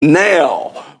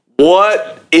now.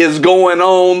 What is going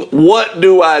on? What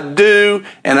do I do?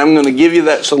 And I'm going to give you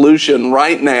that solution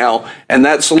right now. And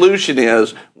that solution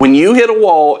is, when you hit a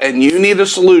wall and you need a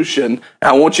solution,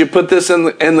 I want you to put this in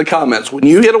the comments. When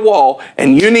you hit a wall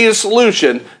and you need a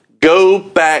solution, go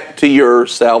back to your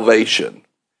salvation.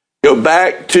 Go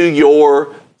back to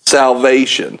your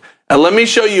salvation. And let me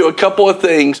show you a couple of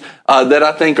things that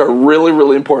I think are really,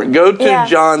 really important. Go to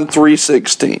John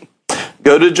 3:16.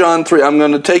 Go to John 3. I'm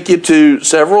going to take you to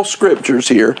several scriptures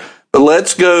here, but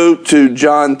let's go to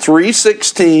John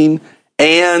 3:16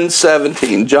 and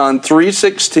 17. John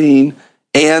 3:16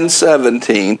 and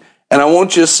 17. And I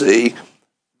want you to see.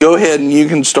 Go ahead and you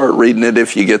can start reading it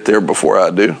if you get there before I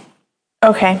do.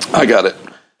 Okay. I got it.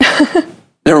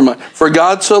 Never mind. For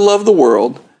God so loved the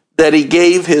world that he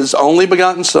gave his only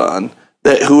begotten Son,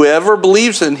 that whoever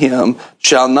believes in him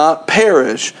shall not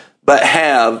perish, but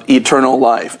have eternal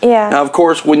life. Yeah. Now, of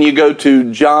course, when you go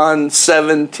to John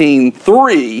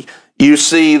 17:3, you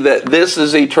see that this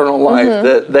is eternal life,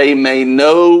 that they may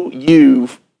know you,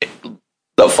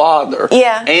 the Father,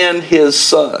 and his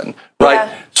Son. Right?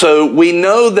 Yeah. So we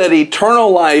know that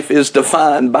eternal life is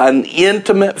defined by an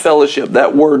intimate fellowship.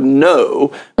 That word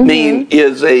know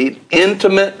is a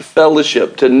intimate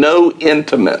fellowship, to know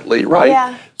intimately, right?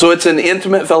 Yeah. So it's an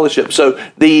intimate fellowship. So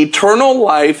the eternal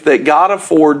life that God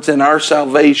affords in our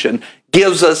salvation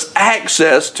gives us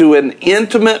access to an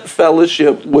intimate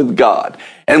fellowship with God.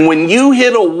 And when you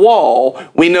hit a wall,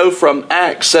 we know from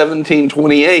Acts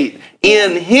 17:28,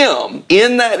 in him,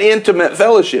 in that intimate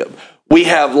fellowship, we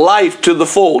have life to the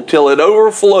full till it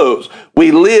overflows.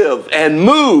 We live and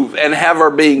move and have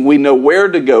our being. We know where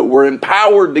to go. We're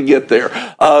empowered to get there.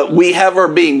 We have our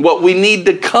being. What we need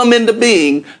to come into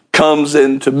being comes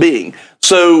into being.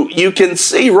 So you can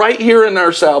see right here in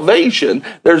our salvation,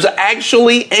 there's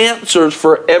actually answers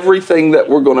for everything that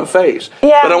we're going to face.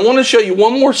 Yeah. But I want to show you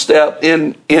one more step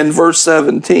in verse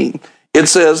 17. It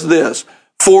says this,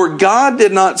 for God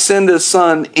did not send his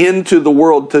Son into the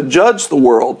world to judge the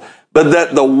world, but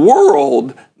that the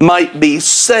world might be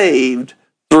saved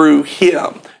through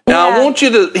him. Now, I want you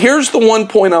to, here's the one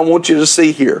point I want you to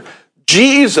see here.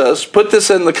 Jesus, put this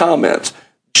in the comments,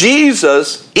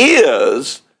 Jesus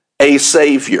is a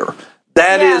Savior.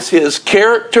 That is his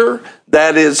character.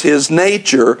 That is his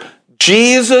nature.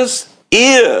 Jesus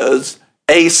is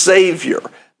a Savior.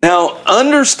 Now,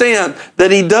 understand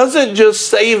that he doesn't just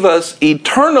save us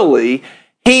eternally,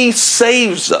 he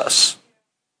saves us,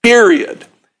 period.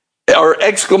 Or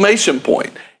exclamation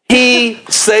point. He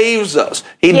saves us.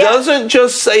 He doesn't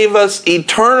just save us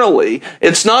eternally.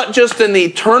 It's not just an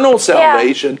eternal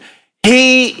salvation.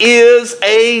 He is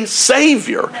a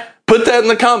Savior. Put that in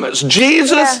the comments.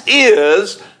 Jesus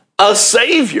is a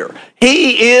Savior.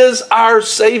 He is our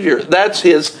Savior. That's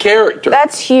his character.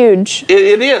 That's huge.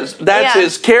 It is. That's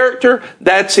his character.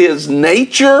 That's his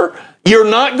nature. You're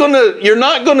not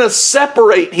gonna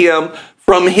separate him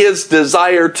from his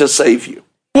desire to save you.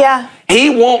 Yeah. He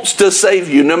wants to save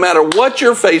you no matter what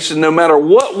you're facing, no matter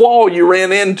what wall you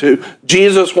ran into.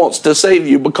 Jesus wants to save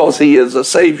you because he is a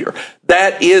Savior.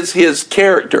 That is his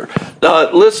character.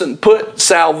 Listen, put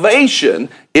salvation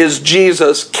is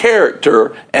Jesus'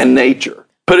 character and nature.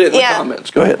 Put it in the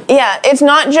comments. Go ahead. Yeah, it's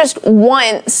not just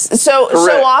once. So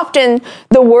often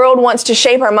the world wants to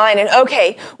shape our mind and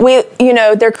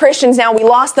they're Christians now, we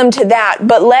lost them to that,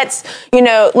 but let's get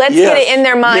it in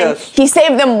their mind. Yes. He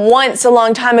saved them once a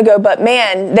long time ago, but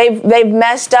man, they've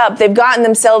messed up. They've gotten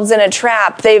themselves in a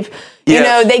trap. They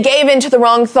gave into the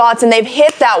wrong thoughts and they've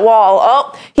hit that wall.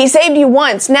 Oh, he saved you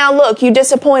once. Now look, you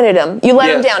disappointed him. You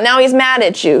let him down. Now he's mad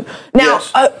at you. Now,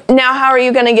 now how are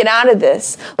you going to get out of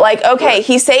this? Like, okay,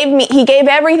 he saved me. He gave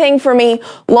everything for me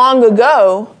long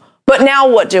ago, but now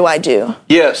what do I do?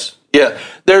 Yes. Yeah.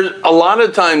 There's a lot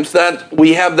of times that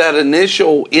we have that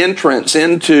initial entrance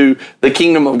into the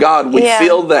kingdom of God. We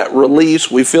feel that release.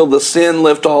 We feel the sin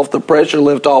lift off, the pressure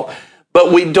lift off.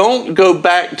 But we don't go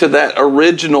back to that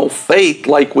original faith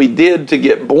like we did to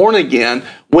get born again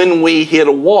when we hit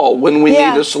a wall, when we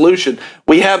need a solution.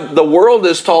 The world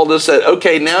has told us that,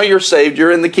 okay, now you're saved,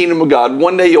 you're in the kingdom of God,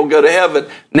 one day you'll go to heaven,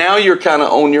 now you're kind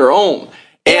of on your own.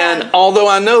 And although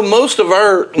I know most of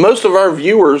our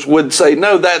viewers would say,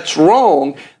 no, that's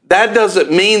wrong, that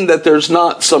doesn't mean that there's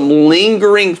not some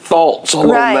lingering thoughts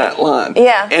along that line.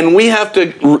 Yeah. And we have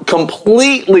to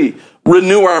completely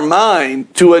renew our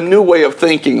mind to a new way of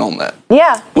thinking on that.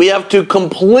 Yeah. We have to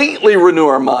completely renew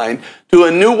our mind to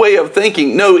a new way of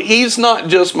thinking. No, he's not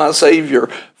just my Savior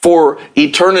for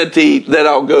eternity that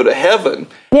I'll go to heaven.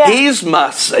 Yeah. He's my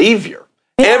Savior.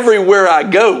 Everywhere I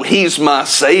go, He's my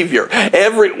Savior.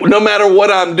 No matter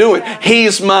what I'm doing,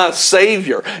 He's my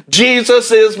Savior.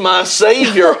 Jesus is my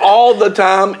Savior all the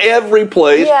time, every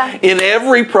place, in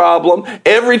every problem.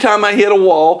 Every time I hit a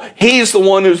wall, He's the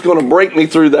one who's going to break me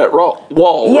through that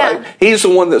wall, right? He's the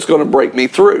one that's going to break me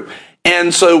through.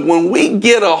 And so when we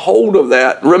get a hold of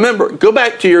that, remember, go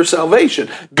back to your salvation.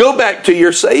 Go back to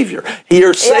your Savior.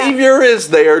 Your Savior is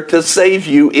there to save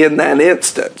you in that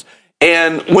instance.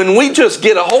 And when we just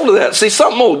get a hold of that, see,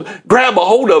 something will grab a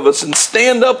hold of us and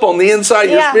stand up on the inside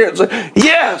of your spirit and say,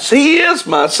 yes, He is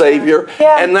my Savior.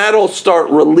 And that'll start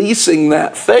releasing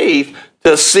that faith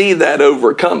to see that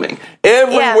overcoming.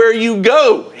 Everywhere you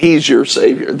go, He's your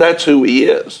Savior. That's who He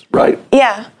is, right?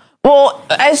 Yeah. Well,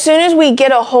 as soon as we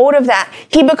get a hold of that,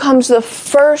 He becomes the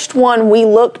first one we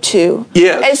look to.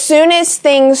 Yes. As soon as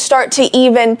things start to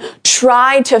even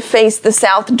try to face the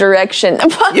south direction.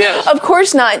 Yes. Of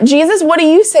course not. Jesus, what do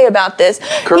you say about this?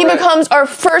 Correct. He becomes our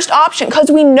first option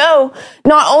because we know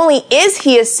not only is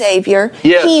He a Savior,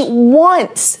 He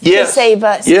wants to save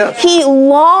us. Yes. He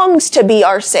longs to be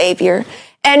our Savior.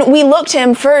 And we look to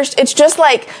Him first. It's just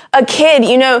like a kid,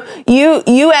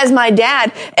 you as my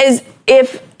dad,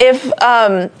 if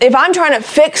I'm trying to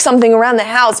fix something around the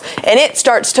house and it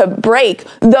starts to break,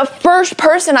 the first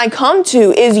person I come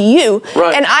to is you.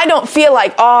 Right. And I don't feel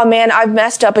like, oh man, I've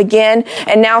messed up again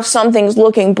and now something's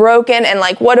looking broken and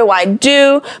like, what do I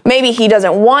do? Maybe He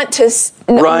doesn't want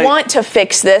to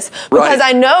fix this because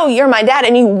I know you're my dad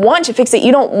and you want to fix it.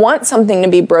 You don't want something to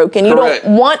be broken. You don't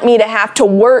want me to have to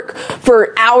work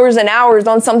for hours and hours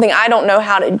on something I don't know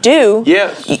how to do.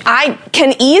 Yes. I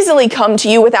can easily come to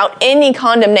you without any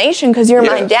condemnation because you're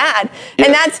my dad.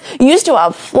 And you still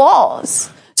have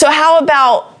flaws. So how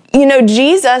about,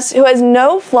 Jesus who has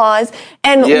no flaws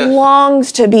and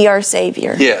longs to be our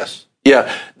Savior? Yes.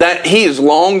 Yeah. That He is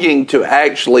longing to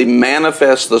actually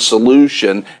manifest the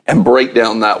solution and break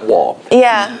down that wall.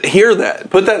 Yeah. Hear that.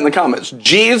 Put that in the comments.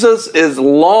 Jesus is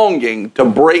longing to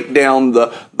break down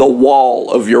the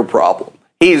wall of your problem.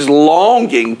 He's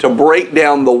longing to break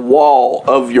down the wall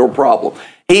of your problem.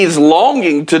 He's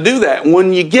longing to do that.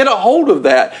 When you get a hold of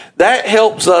that, that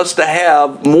helps us to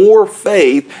have more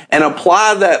faith and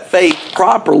apply that faith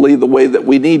properly the way that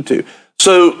we need to.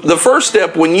 So the first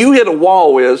step when you hit a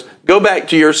wall is go back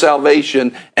to your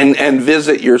salvation and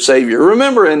visit your Savior.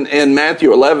 Remember in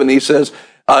Matthew 11, He says,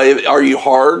 are you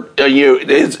hard?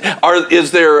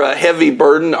 Is there a heavy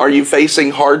burden? Are you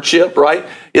facing hardship, right?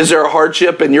 Is there a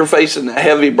hardship and you're facing a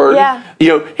heavy burden?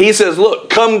 Yeah. He says, look,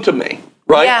 come to me.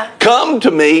 Right? Yeah. Come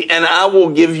to me and I will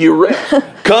give you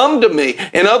rest. Come to me.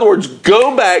 In other words,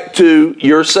 go back to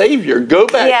your Savior. Go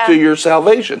back to your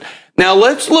salvation. Now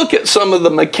let's look at some of the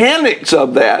mechanics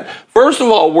of that. First of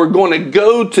all, we're going to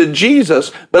go to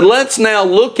Jesus, but let's now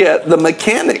look at the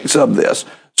mechanics of this.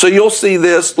 So you'll see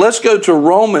this. Let's go to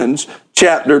Romans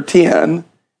chapter 10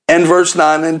 and verse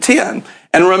 9 and 10.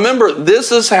 And remember, this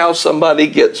is how somebody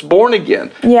gets born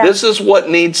again. Yeah. This is what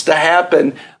needs to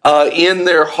happen in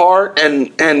their heart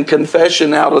and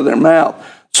confession out of their mouth.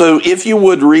 So if you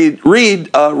would read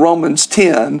Romans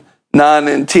 10, 9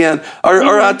 and 10, or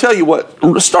I'll tell you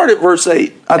what, start at verse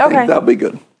 8. I think that'll be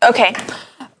good. Okay.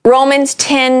 Romans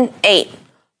 10:8.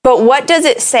 But what does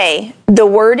it say? The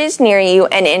word is near you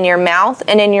and in your mouth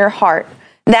and in your heart.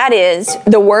 That is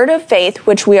the word of faith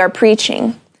which we are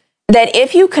preaching. That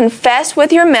if you confess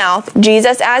with your mouth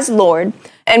Jesus as Lord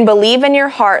and believe in your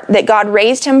heart that God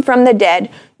raised Him from the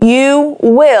dead, you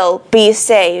will be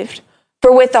saved.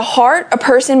 For with the heart a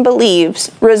person believes,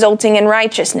 resulting in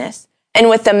righteousness, and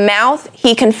with the mouth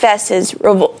he confesses,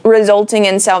 resulting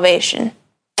in salvation.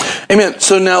 Amen.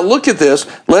 So now look at this.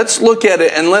 Let's look at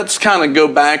it and let's kind of go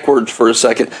backwards for a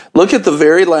second. Look at the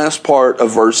very last part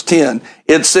of verse 10.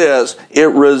 It says, it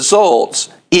results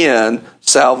in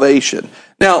salvation.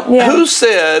 Now, who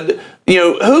said,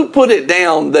 who put it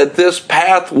down that this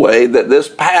pathway, that this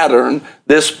pattern,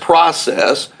 this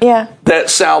process, that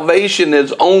salvation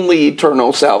is only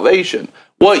eternal salvation?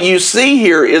 What you see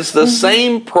here is the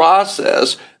same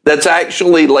process that's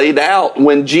actually laid out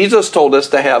when Jesus told us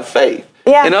to have faith.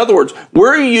 Yeah. In other words,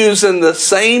 we're using the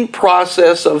same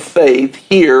process of faith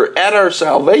here at our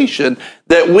salvation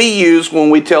that we use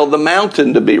when we tell the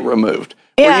mountain to be removed.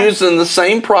 Yeah. We're using the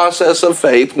same process of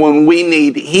faith when we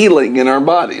need healing in our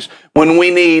bodies, when we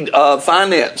need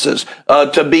finances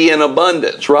to be in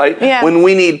abundance, right? Yeah. When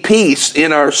we need peace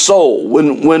in our soul,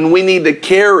 when we need to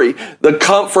carry the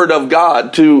comfort of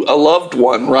God to a loved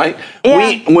one, right?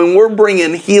 Yeah. When we're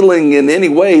bringing healing in any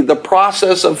way, the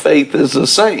process of faith is the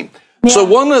same. Yeah. So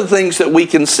one of the things that we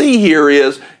can see here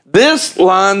is this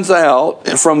lines out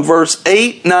from verse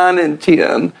 8, 9, and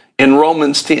 10 in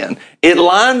Romans 10. it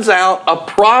lines out a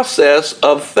process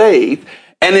of faith.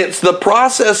 And it's the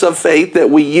process of faith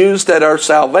that we used at our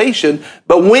salvation.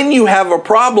 But when you have a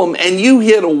problem and you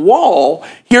hit a wall,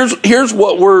 here's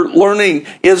what we're learning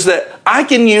is that I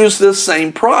can use this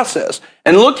same process.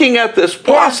 And looking at this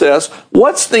process,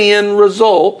 what's the end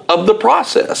result of the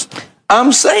process?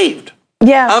 I'm saved.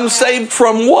 Yeah. I'm saved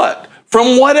from what?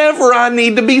 From whatever I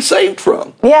need to be saved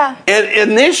from. Yeah.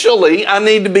 And initially, I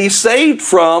need to be saved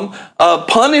from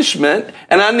punishment,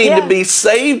 and I need to be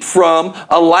saved from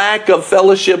a lack of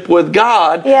fellowship with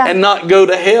God and not go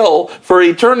to hell for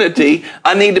eternity.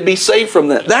 I need to be saved from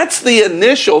that. That's the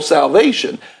initial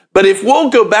salvation. But if we'll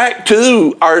go back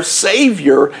to our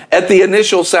Savior at the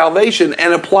initial salvation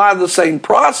and apply the same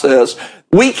process,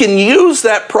 we can use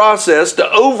that process to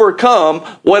overcome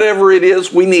whatever it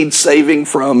is we need saving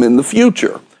from in the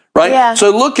future, right? Yeah.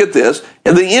 So look at this,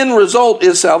 and the end result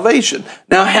is salvation.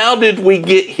 Now, how did we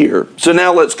get here? So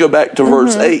now let's go back to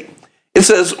verse 8. It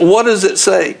says, what does it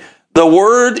say? The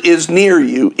word is near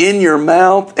you, in your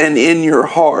mouth and in your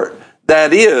heart.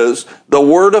 That is the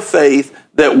word of faith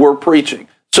that we're preaching.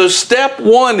 So step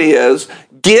one is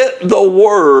get the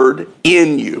word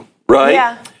in you, right?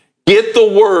 Yeah. Get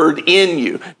the word in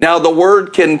you. Now, the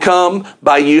word can come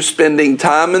by you spending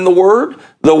time in the word.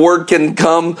 The word can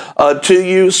come to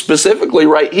you specifically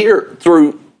right here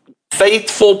through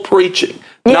faithful preaching.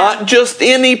 Yeah. Not just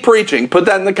any preaching. Put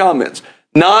that in the comments.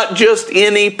 Not just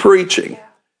any preaching.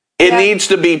 It needs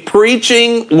to be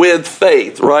preaching with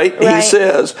faith, right? He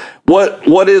says,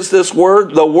 what is this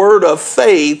word? The word of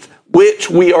faith, which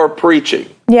we are preaching,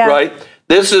 right?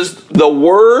 This is the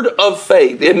word of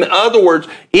faith. In other words,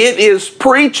 it is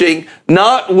preaching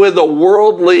not with a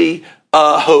worldly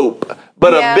hope,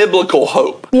 but a biblical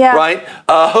hope, right?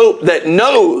 A hope that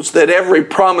knows that every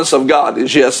promise of God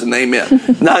is yes and amen.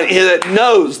 That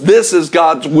knows this is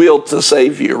God's will to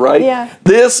save you, right? Yeah.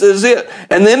 This is it.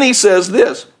 And then he says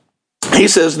this. He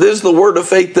says, this is the word of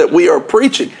faith that we are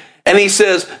preaching. And he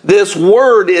says, this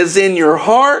word is in your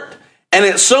heart. And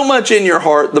it's so much in your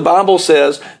heart, the Bible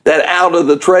says, that out of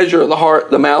the treasure of the heart,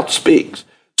 the mouth speaks.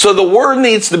 So the word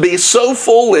needs to be so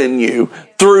full in you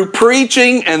through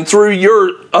preaching and through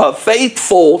your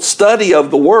faithful study of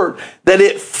the word that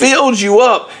it fills you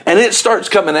up and it starts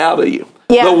coming out of you.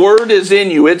 Yeah. The word is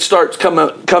in you. It starts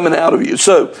coming out of you.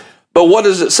 So, but what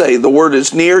does it say? The word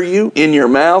is near you, in your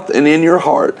mouth and in your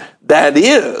heart. That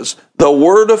is the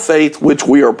word of faith which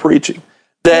we are preaching.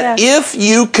 That if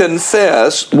you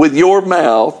confess with your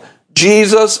mouth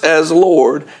Jesus as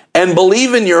Lord and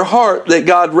believe in your heart that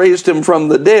God raised him from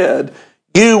the dead,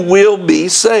 you will be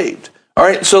saved. All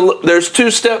right, so there's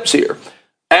two steps here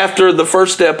after the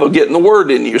first step of getting the word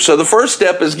in you. So the first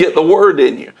step is get the word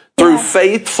in you through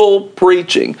faithful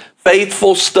preaching,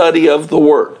 faithful study of the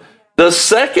word. The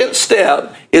second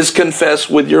step is confess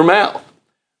with your mouth.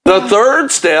 The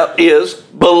third step is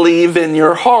believe in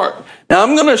your heart. Now,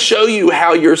 I'm going to show you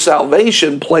how your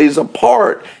salvation plays a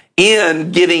part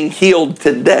in getting healed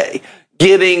today,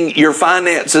 getting your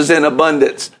finances in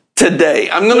abundance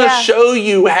today. I'm going to show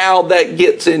you how that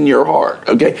gets in your heart,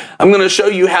 okay? I'm going to show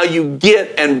you how you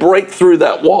get and break through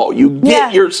that wall. You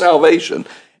get your salvation.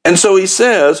 And so he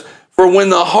says, for with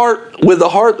the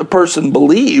heart the person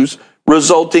believes,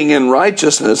 resulting in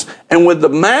righteousness, and with the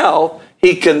mouth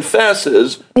he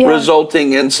confesses,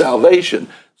 resulting in salvation.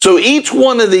 So each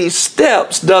one of these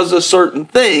steps does a certain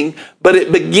thing, but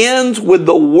it begins with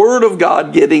the Word of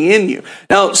God getting in you.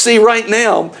 Now, see, right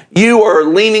now, you are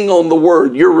leaning on the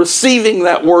Word. You're receiving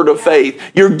that word of faith.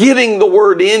 You're getting the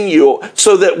Word in you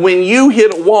so that when you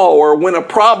hit a wall or when a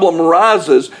problem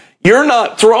arises, you're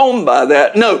not thrown by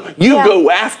that. No, you go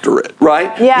after it,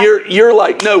 right? Yeah. You're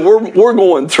like, no, we're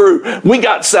going through. We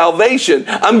got salvation.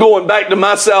 I'm going back to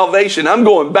my salvation. I'm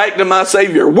going back to my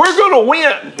Savior. We're going to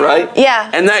win, right? Yeah.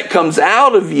 And that comes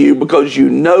out of you because you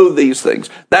know these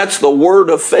things. That's the word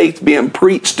of faith being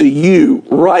preached to you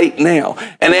right now.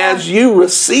 And as you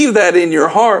receive that in your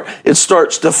heart, it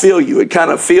starts to fill you. It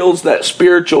kind of fills that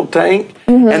spiritual tank.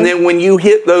 Mm-hmm. And then when you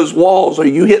hit those walls or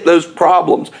you hit those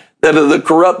problems that the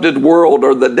corrupted world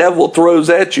or the devil throws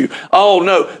at you, oh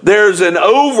no, there's an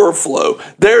overflow.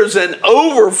 There's an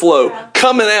overflow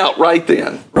coming out right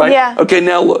then, right? Yeah. Okay,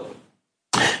 now look.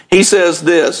 He says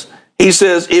this. He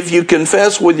says, if you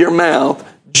confess with your mouth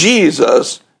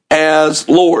Jesus as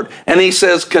Lord. And he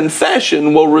says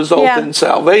confession will result in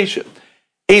salvation.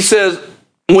 He says,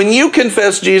 when you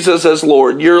confess Jesus as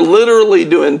Lord, you're literally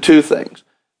doing two things.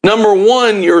 Number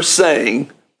one, you're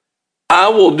saying, I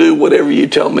will do whatever you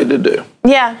tell me to do.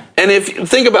 Yeah. And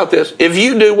think about this. If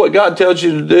you do what God tells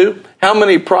you to do, how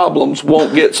many problems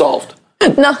won't get solved?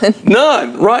 None.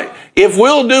 None, right. If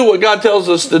we'll do what God tells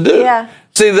us to do. Yeah.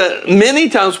 See, that many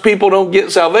times people don't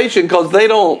get salvation because they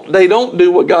don't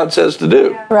do what God says to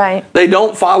do. Right. They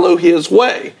don't follow his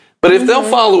way. But if they'll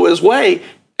follow his way,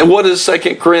 and what does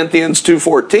 2 Corinthians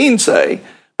 2:14 say?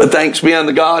 But thanks be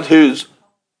unto God who's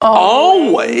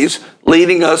always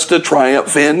leading us to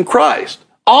triumph in Christ.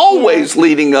 Always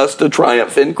leading us to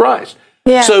triumph in Christ.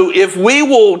 Yeah. So if we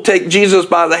will take Jesus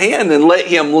by the hand and let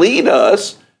him lead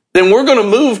us, then we're going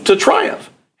to move to triumph.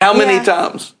 How many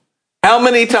times? How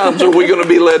many times are we going to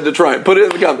be led to triumph? Put it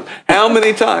in the comments. How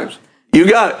many times? You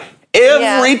got it.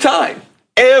 Every time.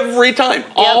 Every time.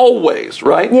 Always,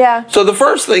 right? Yeah. So the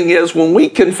first thing is when we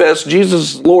confess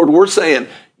Jesus is Lord, we're saying,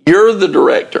 you're the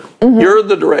director. You're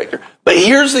the director. But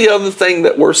here's the other thing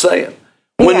that we're saying.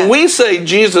 When we say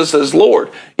Jesus is Lord,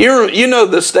 you know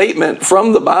the statement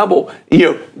from the Bible,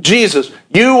 Jesus,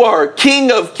 you are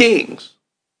King of Kings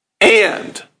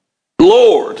and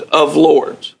Lord of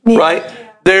Lords, right?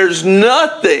 There's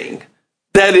nothing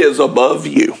that is above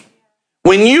you.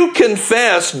 When you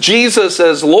confess Jesus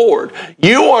as Lord,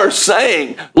 you are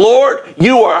saying, Lord,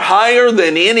 you are higher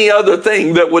than any other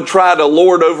thing that would try to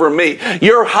lord over me.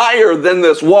 You're higher than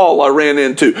this wall I ran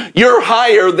into. You're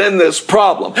higher than this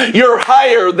problem. You're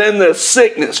higher than this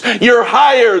sickness. You're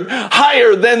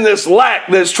higher than this lack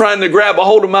that's trying to grab a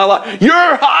hold of my life.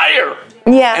 You're higher.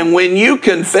 Yeah. And when you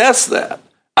confess that,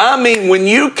 when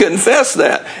you confess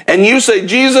that and you say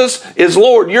Jesus is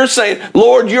Lord, you're saying,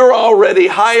 Lord, you're already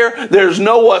higher. There's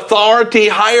no authority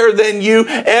higher than you.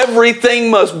 Everything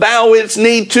must bow its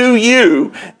knee to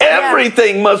you.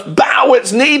 Everything must bow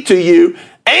its knee to you.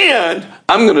 And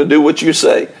I'm going to do what you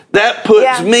say. That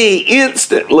puts me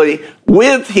instantly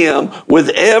with him, with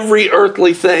every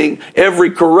earthly thing,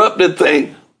 every corrupted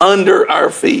thing under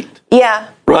our feet. Yeah.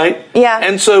 Right? Yeah.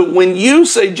 And so when you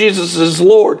say Jesus is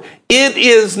Lord, it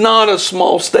is not a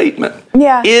small statement.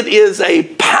 Yeah. It is a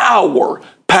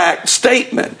power-packed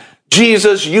statement.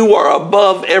 Jesus, you are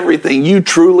above everything. You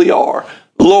truly are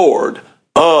Lord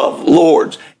of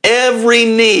Lords. Every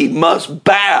knee must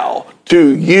bow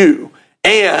to you,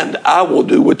 and I will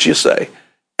do what you say.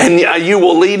 And you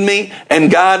will lead me and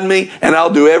guide me, and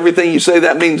I'll do everything you say.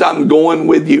 That means I'm going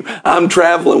with you. I'm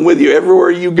traveling with you.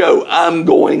 Everywhere you go, I'm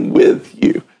going with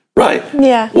you. Right?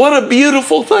 Yeah. What a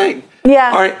beautiful thing.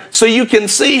 Yeah. All right. So you can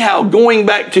see how going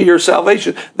back to your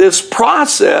salvation, this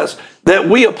process that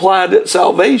we applied at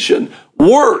salvation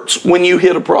works when you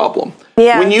hit a problem.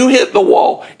 Yeah. When you hit the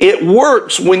wall, it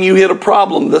works when you hit a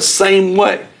problem the same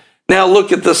way. Now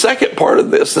look at the second part of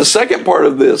this. The second part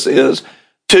of this is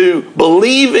to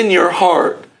believe in your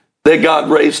heart that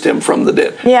God raised him from the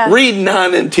dead. Yeah. Read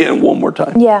 9 and 10 one more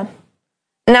time. Yeah.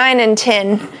 9 and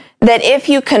 10. That if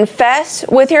you confess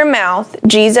with your mouth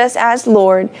Jesus as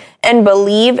Lord and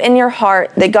believe in your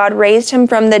heart that God raised him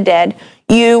from the dead,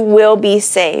 you will be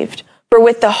saved. For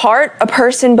with the heart a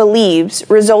person believes,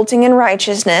 resulting in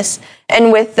righteousness,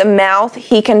 and with the mouth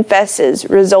he confesses,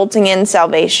 resulting in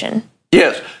salvation.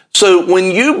 Yes. So when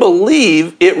you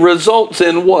believe, it results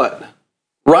in what?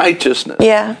 Righteousness.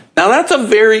 Yeah. Now that's a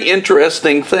very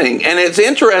interesting thing. And it's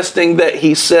interesting that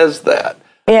he says that.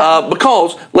 Yeah.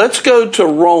 Because let's go to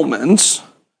Romans,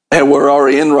 and we're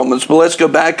already in Romans, but let's go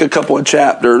back a couple of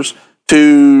chapters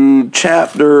to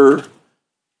chapter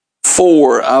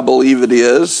 4, I believe it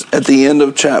is, at the end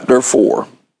of chapter 4.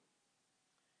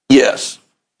 Yes.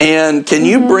 And can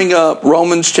you bring up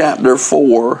Romans chapter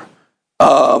 4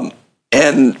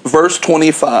 and verse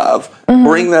 25?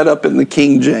 Bring that up in the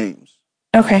King James.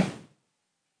 Okay.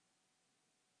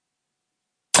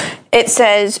 It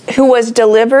says, who was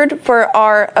delivered for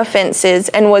our offenses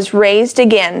and was raised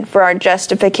again for our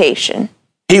justification.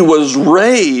 He was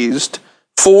raised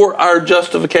for our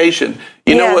justification.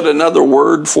 You know what another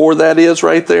word for that is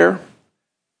right there?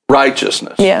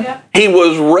 Righteousness. Yeah. He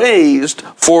was raised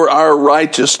for our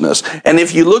righteousness. And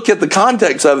if you look at the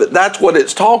context of it, that's what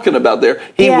it's talking about there.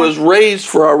 He was raised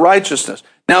for our righteousness.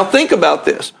 Now think about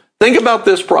this. Think about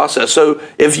this process. So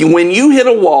when you hit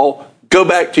a wall, go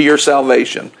back to your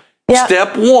salvation. Yeah.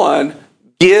 Step 1,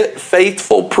 get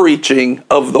faithful preaching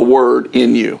of the word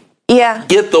in you. Yeah.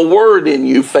 Get the word in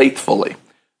you faithfully.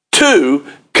 2,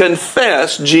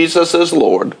 confess Jesus as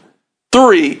Lord.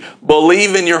 3,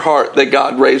 believe in your heart that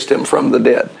God raised him from the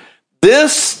dead.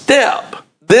 This step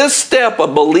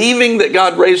of believing that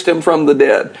God raised him from the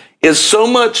dead is so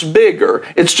much bigger.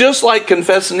 It's just like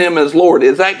confessing him as Lord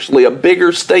is actually a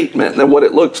bigger statement than what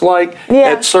it looks like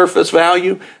at surface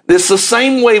value. It's the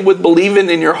same way with believing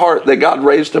in your heart that God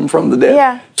raised him from the dead.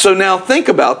 Yeah. So now think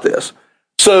about this.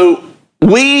 So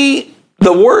the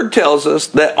word tells us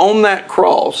that on that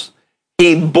cross,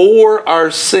 he bore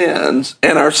our sins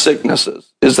and our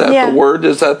sicknesses. Is that the word?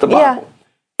 Is that the Bible?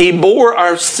 Yeah. He bore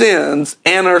our sins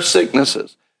and our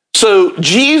sicknesses. So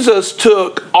Jesus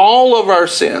took all of our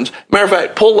sins. Matter of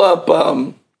fact, pull up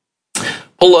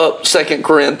 2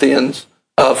 Corinthians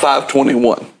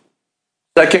 5:21.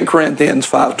 2 Corinthians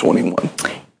 5:21.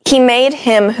 He made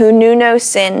him who knew no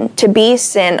sin to be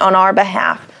sin on our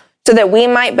behalf, so that we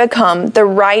might become the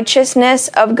righteousness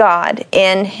of God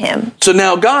in him. So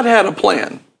now God had a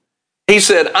plan. He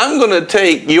said, I'm going to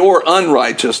take your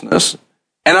unrighteousness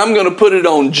and I'm going to put it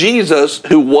on Jesus,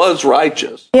 who was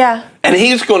righteous. Yeah. And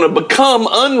he's going to become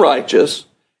unrighteous.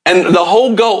 And the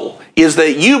whole goal is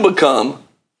that you become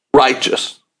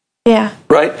righteous. Yeah.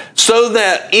 Right? So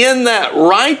that in that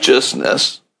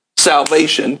righteousness,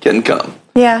 salvation can come.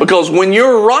 Yeah. Because when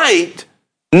you're right,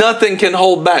 nothing can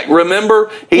hold back.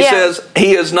 Remember, he says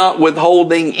he is not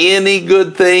withholding any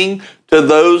good thing to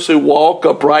those who walk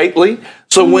uprightly.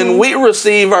 So when we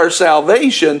receive our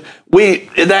salvation,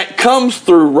 that comes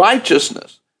through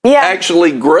righteousness. Yeah.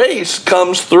 Actually, grace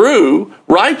comes through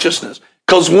righteousness.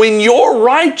 Because when you're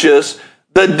righteous,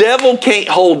 the devil can't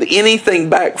hold anything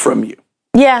back from you.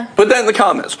 Yeah. Put that in the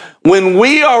comments. When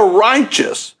we are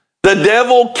righteous, the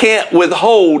devil can't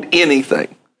withhold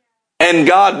anything. And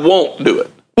God won't do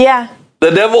it. Yeah.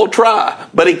 The devil will try,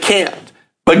 but he can't.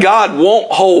 But God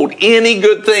won't hold any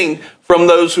good thing from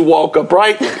those who walk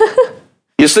uprightly.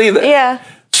 You see that? Yeah.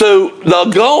 So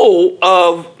the goal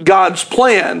of God's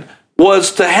plan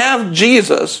was to have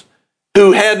Jesus,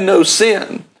 who had no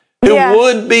sin, who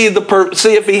would be the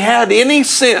see, if he had any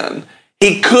sin,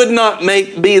 he could not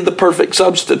be the perfect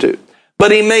substitute.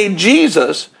 But he made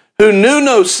Jesus, who knew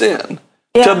no sin,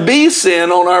 to be sin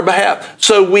on our behalf.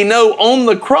 So we know on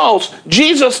the cross,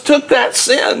 Jesus took that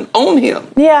sin on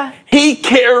him. Yeah. He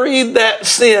carried that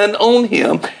sin on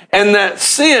him, and that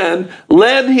sin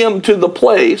led him to the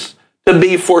place to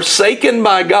be forsaken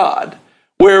by God,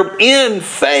 where in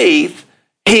faith,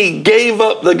 he gave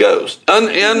up the ghost.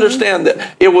 Understand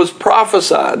that it was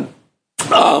prophesied.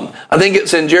 I think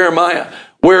it's in Jeremiah,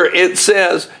 where it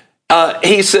says,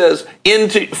 he says,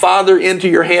 Father, into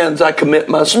your hands I commit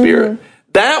my spirit.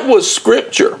 That was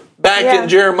scripture back in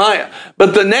Jeremiah.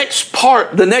 But the next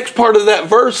part of that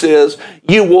verse is,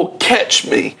 you will catch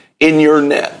me in your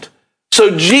net.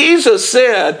 So Jesus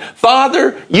said,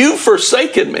 Father, you've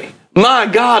forsaken me. My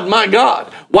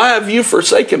God, why have you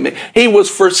forsaken me? He was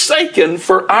forsaken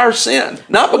for our sin.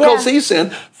 Not because he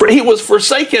sinned, he was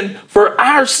forsaken for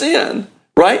our sin,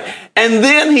 right? And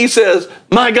then he says,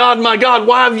 my God,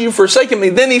 why have you forsaken me?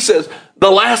 Then he says,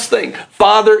 the last thing,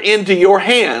 Father, into your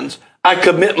hands I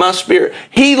commit my spirit.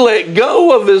 He let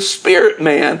go of his spirit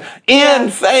man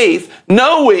in faith,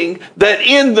 knowing that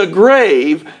in the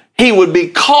grave he would be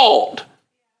called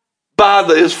by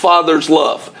his Father's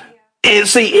love. And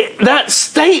see, that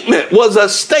statement was a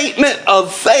statement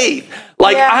of faith.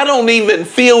 Like, I don't even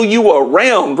feel you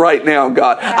around right now,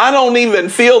 God. I don't even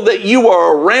feel that you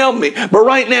are around me. But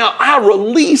right now, I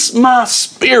release my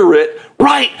spirit,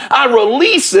 I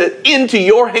release it into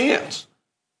your hands.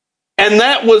 And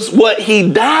that was what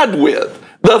he died with.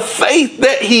 The faith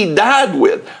that he died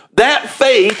with. That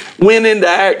faith went into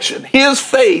action. His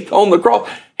faith on the cross.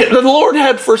 The Lord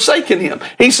had forsaken him.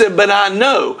 He said, but I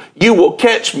know you will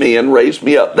catch me and raise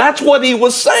me up. That's what he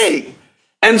was saying.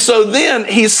 And so then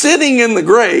he's sitting in the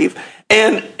grave,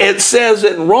 and it says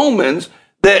in Romans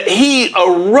that he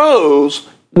arose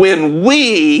when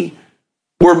we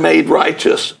were made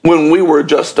righteous, when we were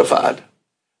justified.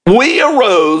 He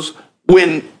arose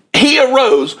when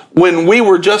we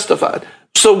were justified.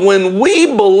 So when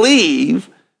we believe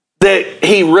that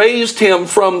he raised him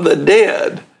from the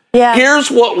dead, here's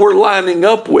what we're lining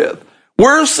up with.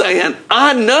 We're saying,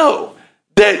 I know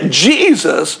that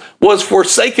Jesus was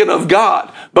forsaken of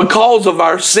God because of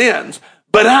our sins,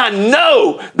 but I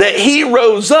know that he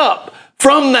rose up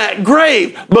from that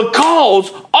grave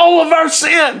because all of our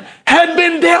sin had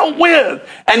been dealt with.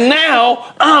 And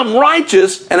now I'm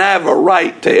righteous and I have a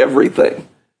right to everything.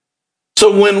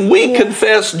 So when we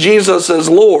confess Jesus as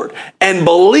Lord and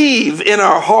believe in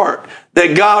our heart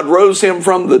that God rose him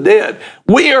from the dead,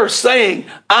 we are saying,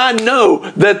 I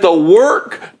know that the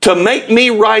work to make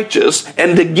me righteous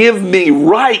and to give me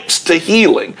rights to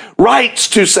healing, rights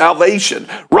to salvation,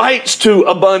 rights to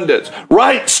abundance,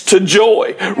 rights to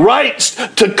joy, rights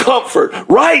to comfort,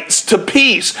 rights to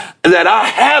peace, that I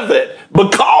have it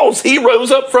because he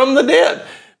rose up from the dead.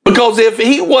 Because if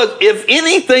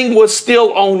anything was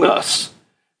still on us,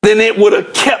 then it would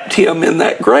have kept him in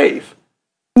that grave.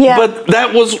 Yeah. But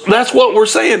that's what we're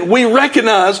saying. We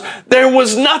recognize there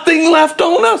was nothing left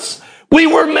on us. We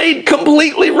were made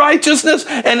completely righteousness,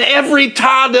 and every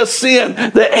tie to sin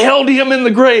that held him in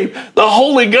the grave, the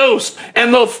Holy Ghost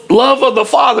and the love of the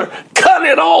Father, cut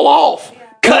it all off.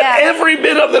 Cut every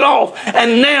bit of it off.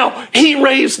 And now he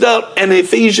raised up, and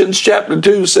Ephesians chapter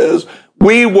 2 says,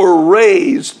 we were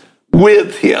raised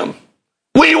with him.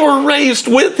 We were raised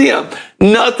with him.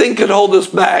 Nothing could hold us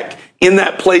back in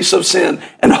that place of sin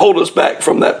and hold us back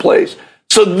from that place.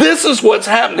 So this is what's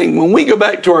happening when we go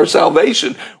back to our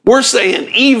salvation. We're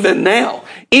saying even now,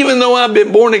 even though I've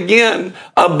been born again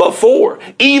before,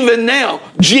 even now,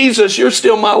 Jesus, you're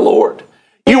still my Lord.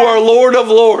 You are Lord of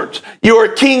lords. You are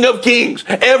King of kings.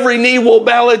 Every knee will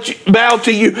bow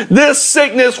to you. This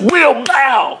sickness will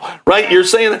bow. Right? You're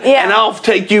saying it. Yeah. And I'll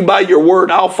take you by your word.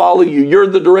 I'll follow you. You're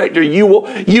the director. You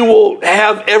will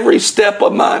have every step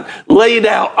of mine laid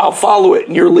out. I'll follow it,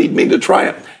 and you'll lead me to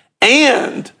triumph.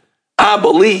 And I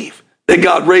believe that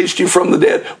God raised you from the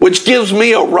dead, which gives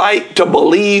me a right to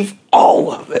believe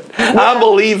all of it. Yeah. I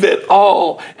believe it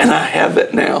all, and I have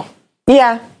it now.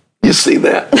 Yeah. You see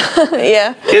that?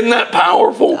 Yeah. Isn't that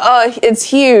powerful? Oh, it's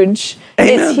huge.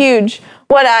 Amen. It's huge.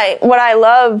 What I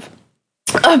love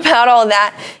about all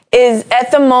that is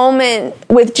at the moment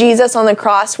with Jesus on the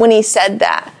cross when he said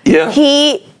that. Yeah.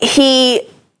 He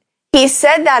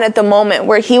said that at the moment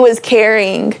where he was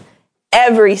carrying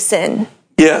every sin.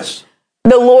 Yes.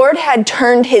 The Lord had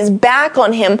turned his back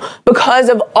on him because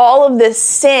of all of this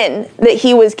sin that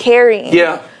he was carrying.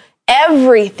 Yeah.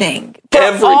 Everything.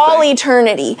 For all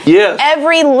eternity. Yes.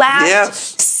 Every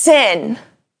last sin.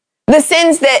 The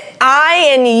sins that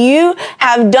I and you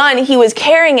have done, he was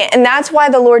carrying it. And that's why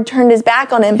the Lord turned his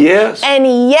back on him. Yes.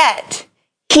 And yet,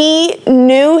 he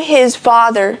knew his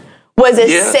Father was a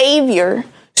Savior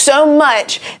so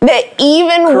much that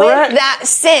even with that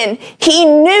sin, he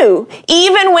knew,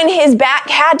 even when his back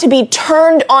had to be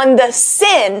turned on the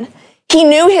sin, he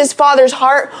knew his Father's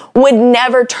heart would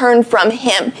never turn from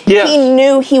him. Yes. He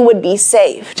knew he would be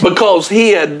saved. Because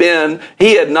he had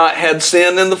not had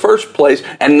sin in the first place,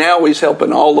 and now he's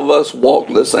helping all of us walk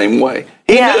the same way.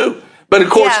 He knew. But of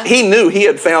course, he knew he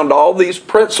had found all these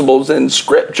principles in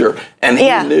Scripture, and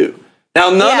he knew.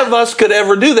 Now, none of us could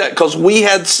ever do that because we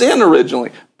had sin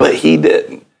originally, but he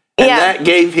didn't. And that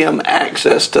gave him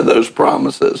access to those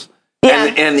promises. Yeah.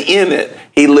 And in it,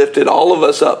 he lifted all of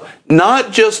us up,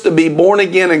 not just to be born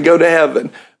again and go to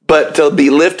heaven, but to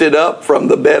be lifted up from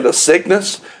the bed of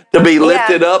sickness, to be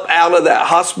lifted up out of that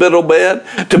hospital bed,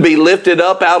 to be lifted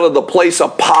up out of the place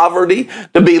of poverty,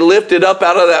 to be lifted up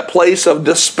out of that place of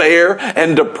despair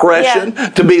and depression,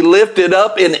 to be lifted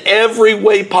up in every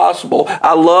way possible.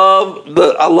 I love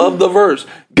the verse.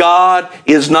 God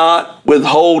is not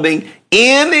withholding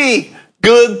any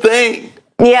good thing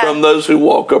from those who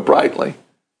walk uprightly.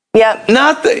 Yep.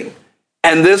 Nothing.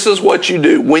 And this is what you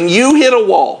do. When you hit a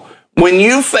wall, when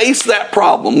you face that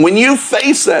problem, when you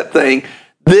face that thing,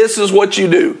 this is what you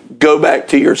do. Go back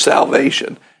to your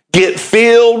salvation. Get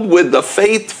filled with the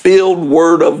faith-filled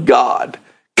Word of God.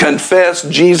 Confess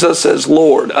Jesus as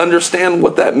Lord. Understand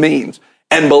what that means.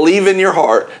 And believe in your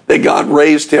heart that God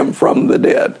raised him from the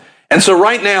dead. And so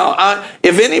right now,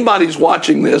 if anybody's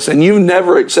watching this and you've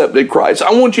never accepted Christ,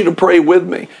 I want you to pray with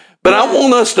me. But I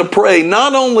want us to pray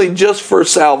not only just for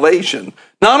salvation,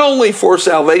 but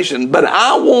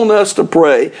I want us to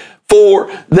pray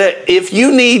for that if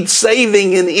you need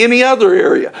saving in any other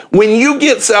area, when you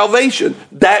get salvation,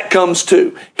 that comes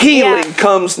too. Healing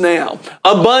comes now.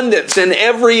 Abundance in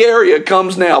every area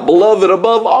comes now. Beloved,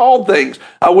 above all things,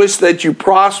 I wish that you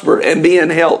prosper and be in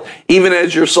health, even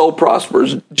as your soul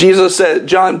prospers. Jesus said,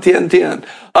 John 10:10,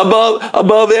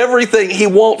 above everything, he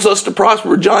wants us to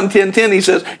prosper. John 10:10, he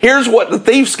says, here's what the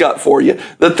thief's got for you.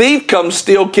 The thief comes,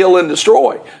 steal, kill, and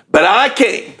destroy. But I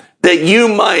came that you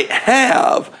might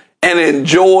have and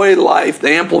enjoy life,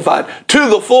 the Amplified, to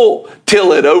the full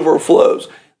till it overflows.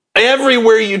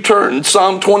 Everywhere you turn,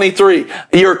 Psalm 23,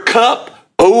 your cup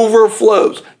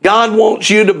overflows. God wants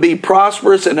you to be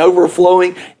prosperous and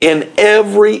overflowing in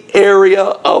every area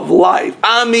of life.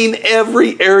 I mean,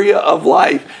 every area of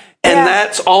life. And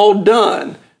that's all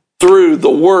done through the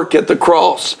work at the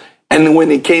cross. And when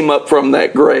he came up from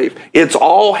that grave, it's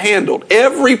all handled.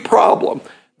 Every problem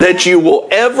that you will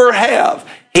ever have,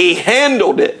 he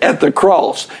handled it at the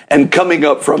cross and coming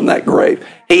up from that grave.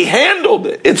 He handled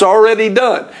it. It's already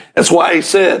done. That's why he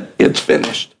said, it's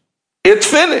finished. It's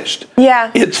finished. Yeah.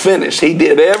 It's finished. He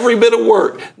did every bit of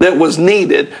work that was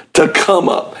needed to come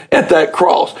up at that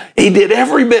cross. He did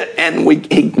every bit, and we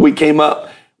came up.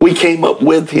 We came up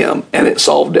with him, and it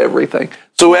solved everything.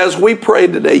 So as we pray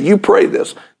today, you pray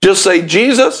this. Just say,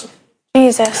 Jesus,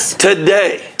 Jesus.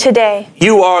 Today,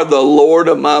 you are the Lord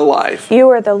of my life. You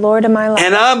are the Lord of my life.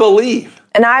 And I believe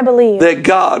that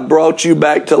God brought you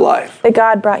back to life. That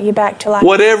God brought you back to life.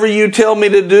 Whatever you tell me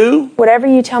to do,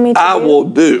 I will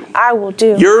do. I will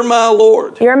do. You're my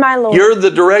Lord. You're my Lord. You're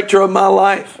the director of my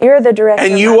life. You're the director.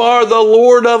 And you are the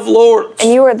Lord of lords.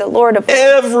 And you are the Lord of lords.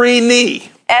 Every knee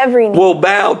will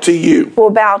bow to you.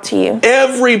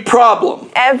 Every problem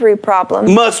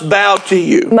must bow to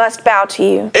you.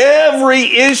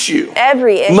 Every issue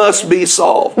must be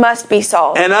solved.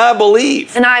 And I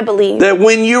believe that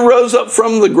when you rose up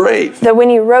from the grave,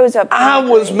 I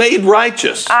was made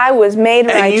righteous.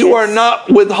 And you are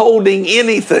not withholding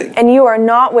anything.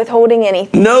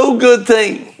 No good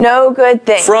thing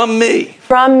from me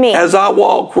as I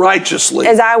walk righteously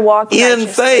in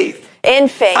faith.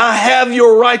 I have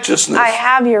your righteousness.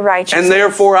 And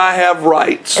therefore I have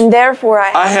rights.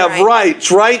 I have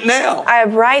rights right now.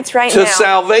 To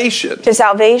salvation.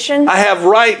 I have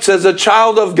rights as a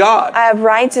child of God.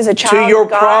 To your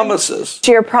promises.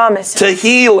 To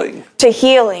healing.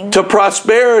 To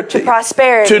prosperity.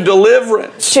 To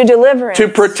deliverance. To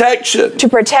protection.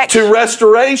 To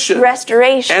restoration.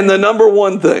 And the number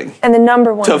one thing.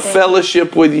 To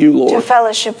fellowship with you, Lord.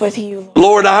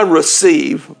 Lord, I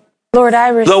receive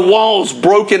the walls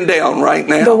broken down right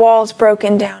now.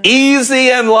 Easy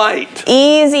and light.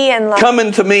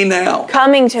 Coming to me now.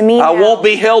 I won't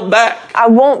be held back.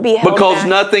 Because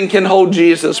nothing can hold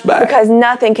Jesus back. And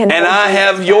I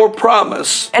have your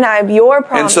promise.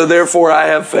 And so therefore I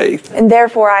have faith. And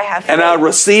I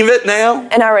receive it now.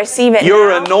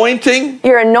 Your anointing.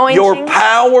 Your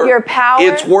power.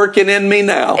 It's working in me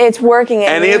now.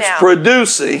 And it's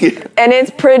producing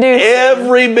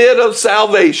every bit of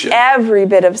salvation.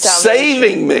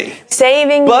 Saving me.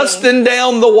 Busting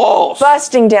down the walls.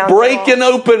 Breaking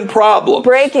open problems.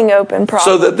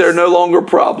 So that they're no longer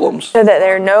problems.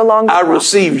 I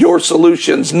receive your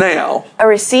solutions now.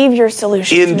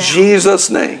 In Jesus'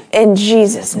 name.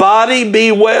 Body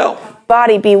be well.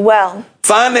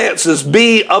 Finances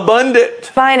be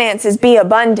abundant.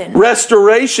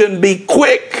 Restoration be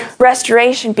quick.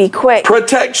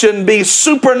 Protection be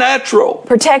supernatural.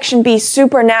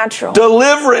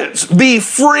 Deliverance be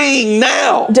free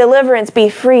now.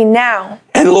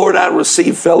 And Lord, I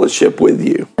receive fellowship with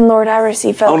you.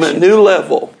 On a new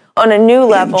level.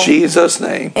 In Jesus'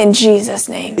 name.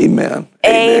 Amen.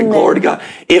 Glory to God.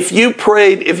 If you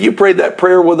prayed that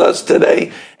prayer with us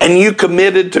today and you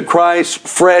committed to Christ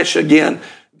fresh again,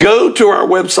 go to our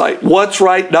website,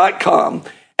 what'sright.com,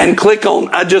 and click on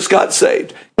I just got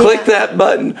saved. Click that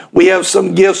button. We have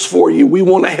some gifts for you. We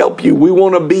want to help you. We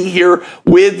want to be here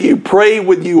with you, pray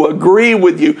with you, agree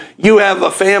with you. You have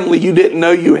a family you didn't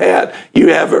know you had. You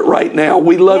have it right now.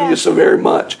 We love you so very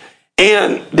much.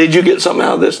 And did you get something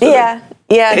out of this today?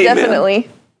 Yeah, definitely.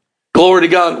 Glory to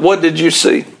God. What did you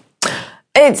see?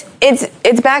 It's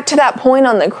back to that point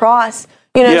on the cross.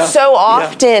 So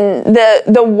often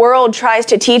the world tries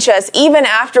to teach us, even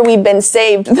after we've been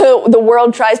saved, the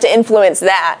world tries to influence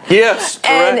that. Yes,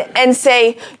 correct. And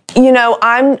say, you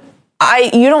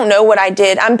don't know what I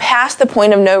did. I'm past the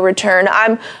point of no return.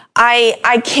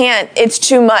 I can't. It's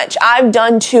too much. I've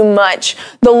done too much.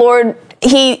 The Lord,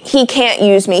 He can't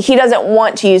use me. He doesn't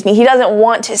want to use me. He doesn't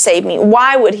want to save me.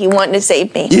 Why would He want to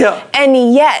save me? Yeah.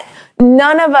 And yet,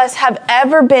 none of us have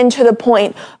ever been to the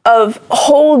point of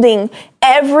holding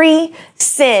every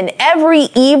sin, every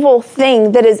evil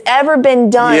thing that has ever been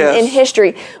done in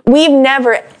history. We've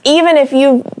never, even if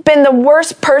you've been the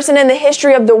worst person in the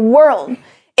history of the world,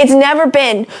 it's never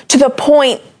been to the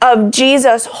point of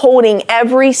Jesus holding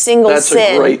every single sin.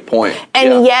 That's a great point.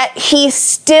 And yet He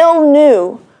still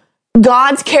knew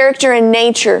God's character and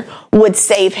nature would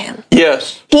save Him.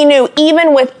 Yes. He knew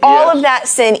even with all of that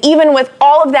sin, even with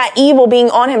all of that evil being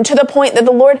on Him, to the point that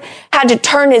the Lord had to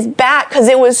turn His back because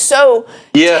it was so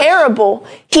terrible,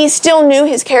 He still knew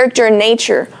His character and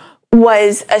nature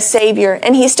was a Savior.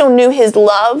 And He still knew His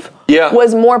love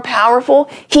was more powerful.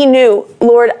 He knew,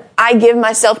 Lord, I give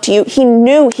myself to you. He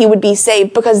knew he would be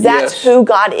saved because that's who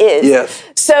God is. Yes.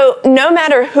 So no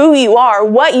matter who you are,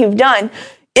 what you've done,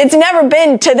 it's never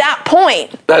been to that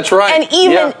point. That's right. And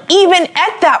even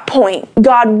at that point,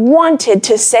 God wanted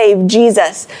to save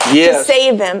Jesus, to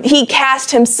save him. He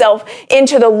cast himself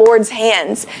into the Lord's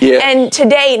hands. Yes. And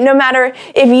today, no matter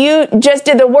if you just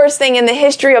did the worst thing in the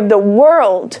history of the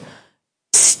world,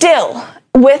 still,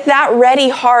 with that ready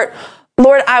heart,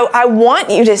 Lord, I want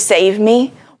you to save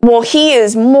me. Well, he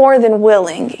is more than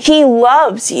willing. He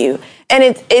loves you.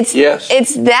 And it's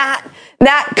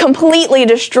that completely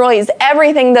destroys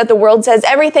everything that the world says,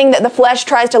 everything that the flesh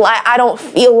tries to lie. I don't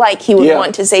feel like he would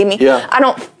want to save me. Yeah. I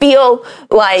don't feel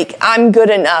like I'm good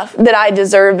enough, that I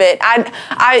deserve it.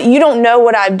 You don't know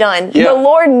what I've done. Yeah. The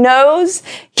Lord knows.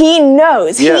 He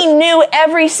knows. Yes. He knew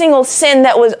every single sin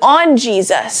that was on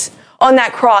Jesus on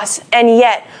that cross. And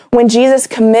yet, when Jesus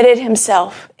committed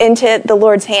himself into the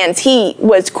Lord's hands, he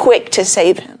was quick to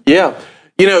save him. Yeah.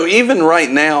 You know, even right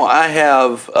now, I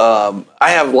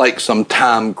have like some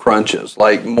time crunches,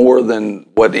 like more than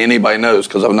what anybody knows,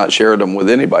 because I've not shared them with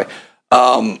anybody.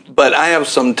 But I have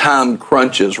some time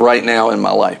crunches right now in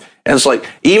my life. And it's like,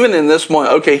 even in this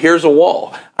moment, okay, here's a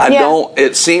wall.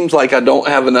 It seems like I don't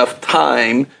have enough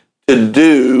time to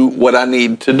do what I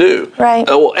need to do. Right.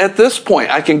 Well, at this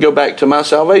point, I can go back to my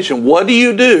salvation. What do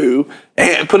you do?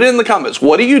 And put it in the comments.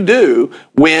 What do you do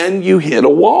when you hit a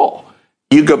wall?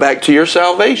 You go back to your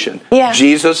salvation. Yeah.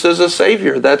 Jesus is a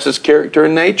Savior. That's his character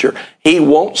and nature. He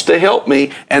wants to help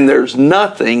me, and there's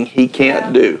nothing he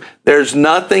can't do. There's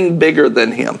nothing bigger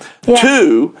than him. Yeah.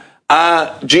 2,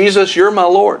 Jesus, you're my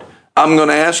Lord. I'm going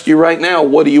to ask you right now,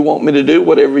 what do you want me to do?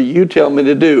 Whatever you tell me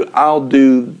to do, I'll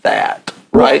do that.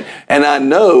 Right? And I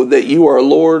know that you are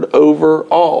Lord over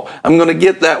all. I'm going to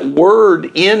get that word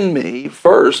in me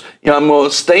first. You know, I'm going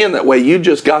to stay in that way. You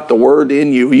just got the word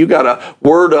in you. You got a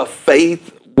word of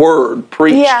faith word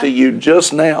preached to you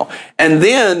just now. And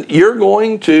then you're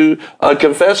going to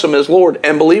confess him as Lord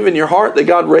and believe in your heart that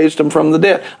God raised him from the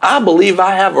dead. I believe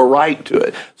I have a right to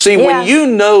it. See, when you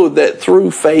know that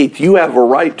through faith you have a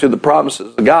right to the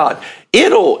promises of God,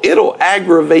 it'll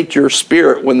aggravate your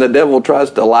spirit when the devil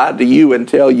tries to lie to you and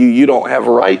tell you you don't have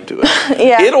a right to it.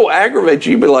 It'll aggravate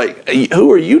you. Be like,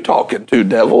 who are you talking to,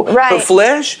 devil? Right. The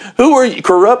flesh? Who are you?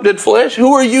 Corrupted flesh?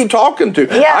 Who are you talking to?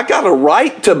 I got a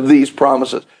right to these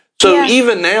promises. So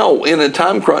even now in a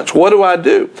time crunch, what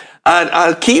do?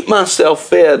 I keep myself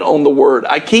fed on the word.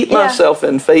 I keep myself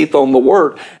in faith on the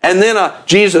word. And then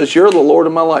Jesus, you're the Lord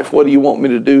of my life. What do you want me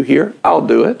to do here? I'll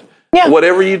do it. Yeah.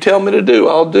 Whatever you tell me to do,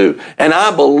 I'll do. And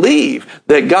I believe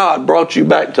that God brought you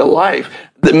back to life,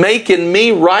 making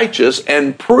me righteous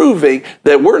and proving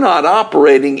that we're not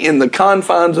operating in the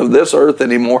confines of this earth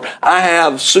anymore. I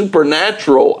have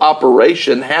supernatural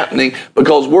operation happening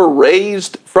because we're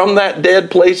raised from that dead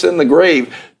place in the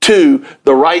grave to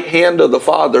the right hand of the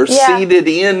Father, seated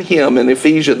in him in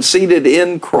Ephesians, seated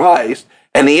in Christ.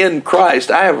 And in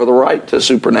Christ, I have the right to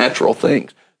supernatural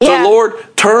things. So, Lord,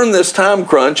 turn this time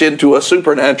crunch into a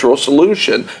supernatural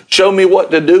solution. Show me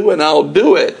what to do, and I'll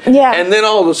do it. And then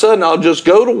all of a sudden, I'll just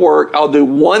go to work. I'll do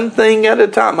one thing at a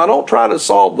time. I don't try to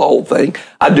solve the whole thing.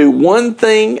 I do one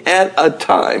thing at a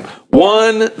time.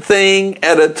 One thing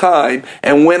at a time.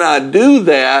 And when I do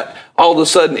that, all of a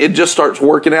sudden it just starts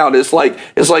working out. It's like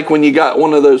when you got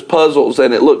one of those puzzles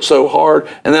and it looks so hard,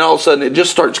 and then all of a sudden it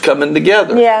just starts coming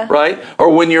together. Right?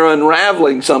 Or when you're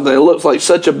unraveling something, it looks like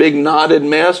such a big knotted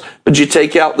mess, but you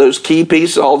take out those key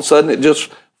pieces, all of a sudden it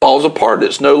just falls apart.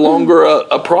 It's no longer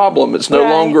a problem. It's no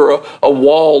longer a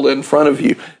wall in front of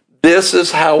you. This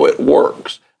is how it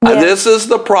works. This is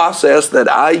the process that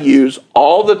I use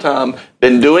all the time.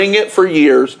 Been doing it for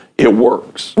years. It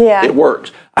works. It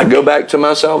works. I go back to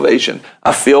my salvation.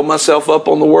 I fill myself up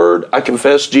on the word. I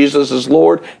confess Jesus as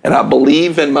Lord, and I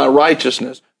believe in my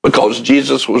righteousness because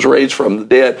Jesus was raised from the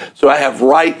dead. So I have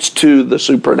rights to the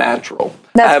supernatural.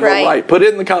 I have a right. Put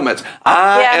it in the comments.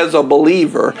 I, as a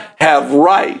believer, have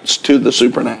rights to the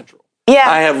supernatural.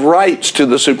 I have rights to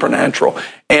the supernatural.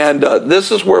 And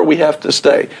this is where we have to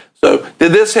stay. So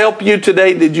did this help you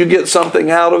today? Did you get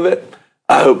something out of it?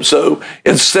 I hope so.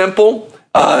 It's simple,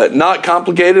 not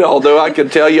complicated, although I can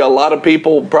tell you a lot of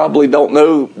people probably don't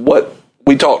know what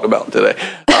we talked about today.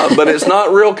 But it's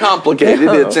not real complicated.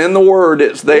 No. It's in the Word.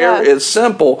 It's there. It's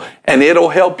simple. And it'll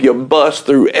help you bust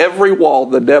through every wall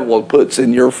the devil puts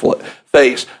in your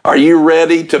face. Are you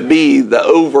ready to be the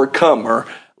overcomer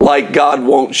like God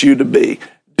wants you to be?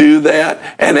 Do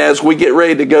that. And as we get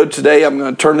ready to go today, I'm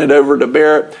going to turn it over to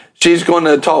Barrett. She's going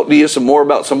to talk to you some more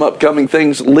about some upcoming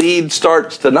things. Lead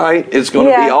starts tonight. It's going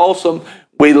to be awesome.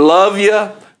 We love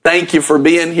you. Thank you for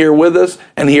being here with us.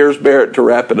 And here's Barrett to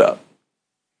wrap it up.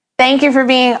 Thank you for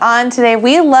being on today.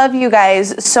 We love you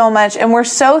guys so much, and we're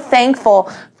so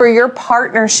thankful for your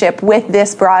partnership with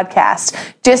this broadcast.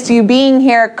 Just you being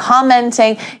here,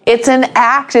 commenting, it's an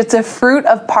act, it's a fruit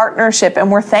of partnership,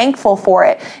 and we're thankful for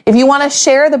it. If you want to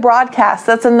share the broadcast,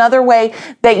 that's another way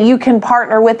that you can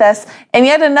partner with us. And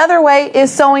yet another way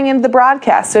is sowing into the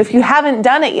broadcast. So if you haven't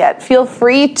done it yet, feel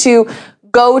free to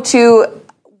go to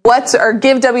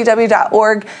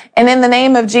giveww.org, and in the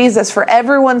name of Jesus, for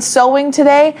everyone sowing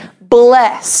today,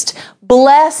 blessed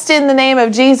blessed in the name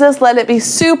of Jesus. Let it be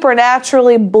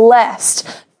supernaturally blessed,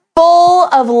 full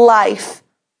of life,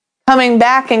 coming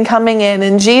back and coming in.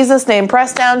 In Jesus' name,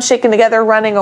 pressed down, shaken together, running over.